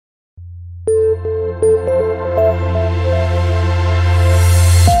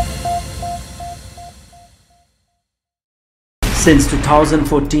Since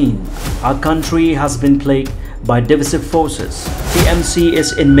 2014, our country has been plagued by divisive forces. TMC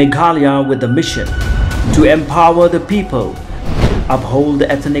is in Meghalaya with the mission to empower the people, uphold the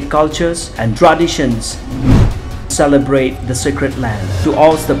ethnic cultures and traditions, celebrate the sacred land. To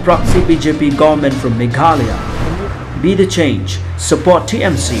oust the proxy BJP government from Meghalaya, be the change, support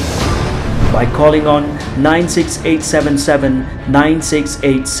TMC by calling on 96877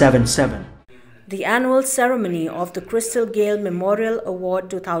 96877. The annual ceremony of the Crystal Gayle Memorial Award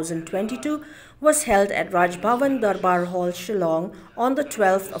 2022 was held at Raj Bhavan Durbar Hall, Shillong on the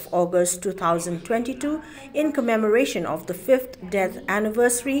 12th of August 2022 in commemoration of the 5th death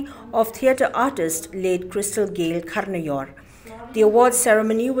anniversary of theatre artist late Crystal Gayle Kharnaior. The award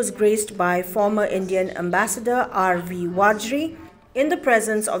ceremony was graced by former Indian Ambassador R V Warjri in the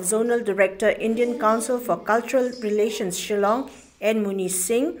presence of Zonal Director, Indian Council for Cultural Relations, Shillong, and Munish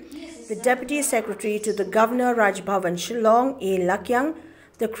Singh, the Deputy Secretary to the Governor Raj Bhavan Shillong, A. Lakiang,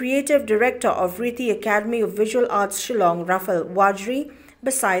 the Creative Director of Riti Academy of Visual Arts Shillong, Raphael Warjri,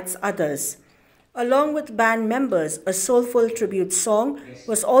 besides others. Along with band members, a soulful tribute song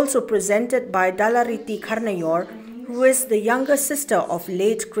was also presented by Dalariti Kharnaior, who is the younger sister of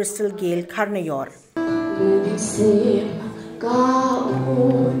late Crystal Gayle Kharnaior.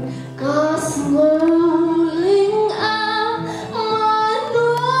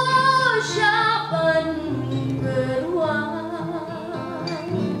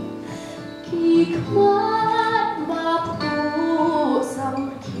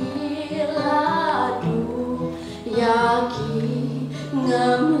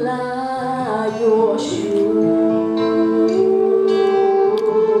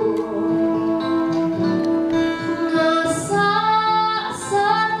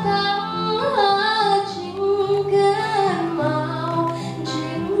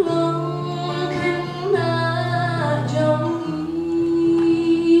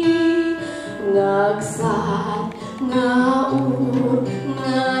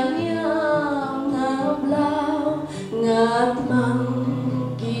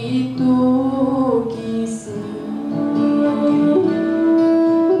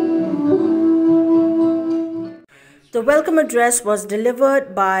 The welcome address was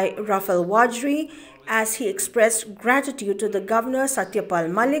delivered by Raphael Warjri as he expressed gratitude to the Governor Satyapal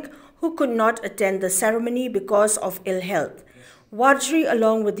Malik, who could not attend the ceremony because of ill health. Warjri,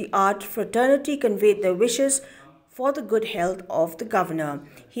 along with the art fraternity, conveyed their wishes for the good health of the Governor.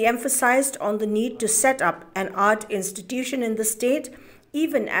 He emphasized on the need to set up an art institution in the state,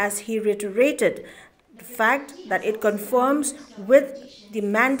 even as he reiterated the fact that it conforms with the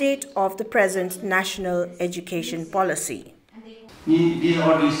mandate of the present national education policy. These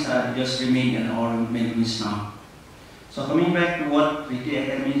artists just remain in our memories now. So coming back to what Riti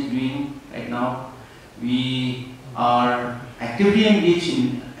Academy is doing right now, we are actively engaged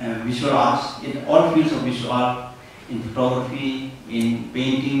in visual arts, in all fields of visual art, in photography, in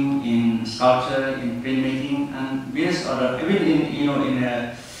painting, in sculpture, in printmaking, and various other, even in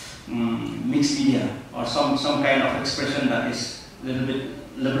mixed media or some kind of expression that is a little bit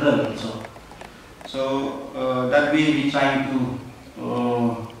liberal also. So that way we trying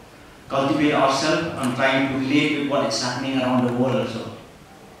to cultivate ourselves and trying to relate with what is happening around the world also.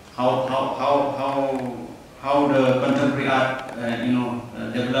 How the contemporary art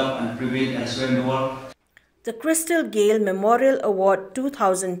develop and prevail elsewhere in the world. The Crystal Gayle Memorial Award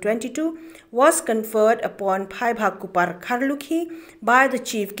 2022 was conferred upon Phaibhakupar Kharlukhi by the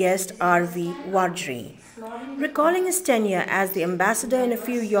chief guest R V Warjri. Recalling his tenure as the ambassador in a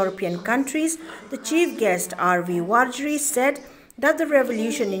few European countries, the chief guest R V Warjri said that the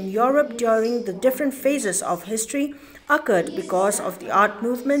revolution in Europe during the different phases of history occurred because of the art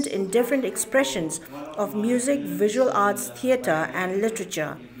movement in different expressions of music, visual arts, theatre and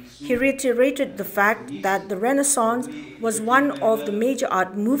literature. He reiterated the fact that the Renaissance was one of the major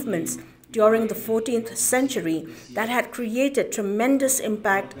art movements during the 14th century that had created tremendous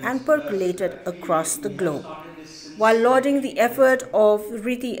impact and percolated across the globe. While lauding the effort of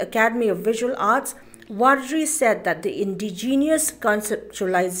Riti Academy of Visual Arts, Warjri said that the indigenous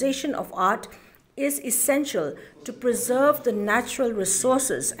conceptualization of art is essential to preserve the natural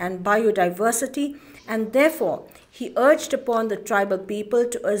resources and biodiversity, and therefore he urged upon the tribal people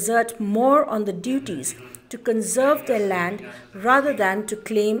to assert more on the duties to conserve their land rather than to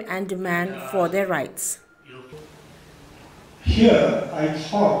claim and demand for their rights. Here I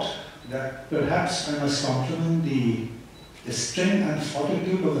thought that perhaps I must compliment the strength and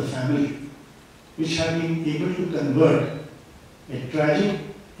fortitude of the family, which have been able to convert a tragic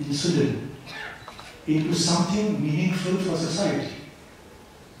incident into something meaningful for society.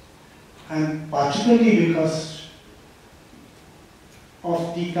 And particularly because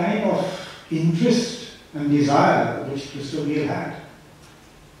of the kind of interest and desire which Crystal Gayle had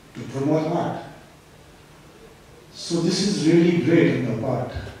to promote art. So this is really great on her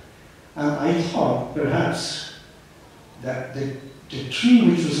part. And I thought perhaps that the tree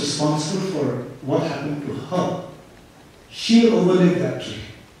which was responsible for what happened to her, she'll overlive that tree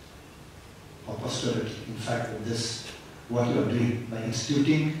for posterity. In fact, with this, what you are doing by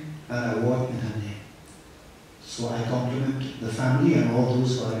instituting an award in her name. So I compliment the family and all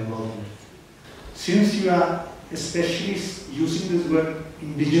those who are involved in it. Since you are especially using this word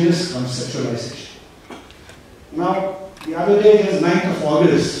indigenous conceptualization. Now, the other day, it was 9th of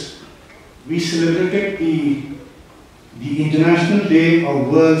August, we celebrated the International Day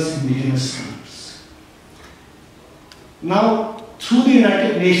of World's Indigenous Peoples. Now, through the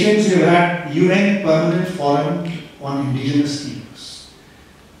United Nations, we have had UN Permanent Forum on Indigenous Peoples.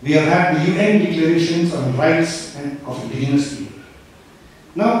 We have had the UN Declarations on Rights of Indigenous People.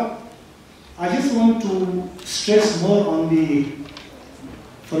 Now, I just want to stress more on the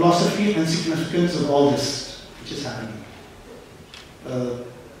philosophy and significance of all this which is happening.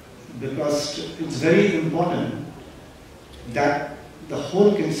 Because it's very important that the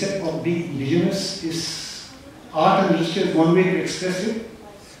whole concept of being indigenous is art and literature is one way to express it,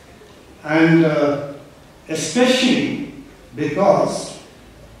 and especially because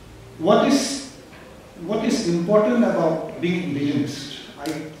what is important about being indigenous.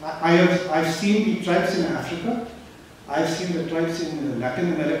 I've seen the tribes in Africa, I've seen the tribes in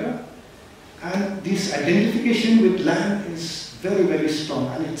Latin America, and this identification with land is very, very strong,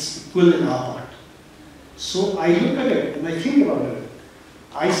 and it's equal in our part. So I look at it and I think about it.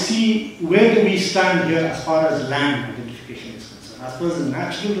 I see where do we stand here as far as land identification is concerned, as far as the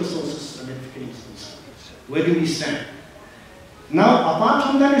natural resources identification is concerned. Where do we stand? Now, apart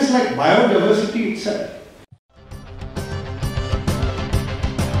from that, it's like biodiversity itself.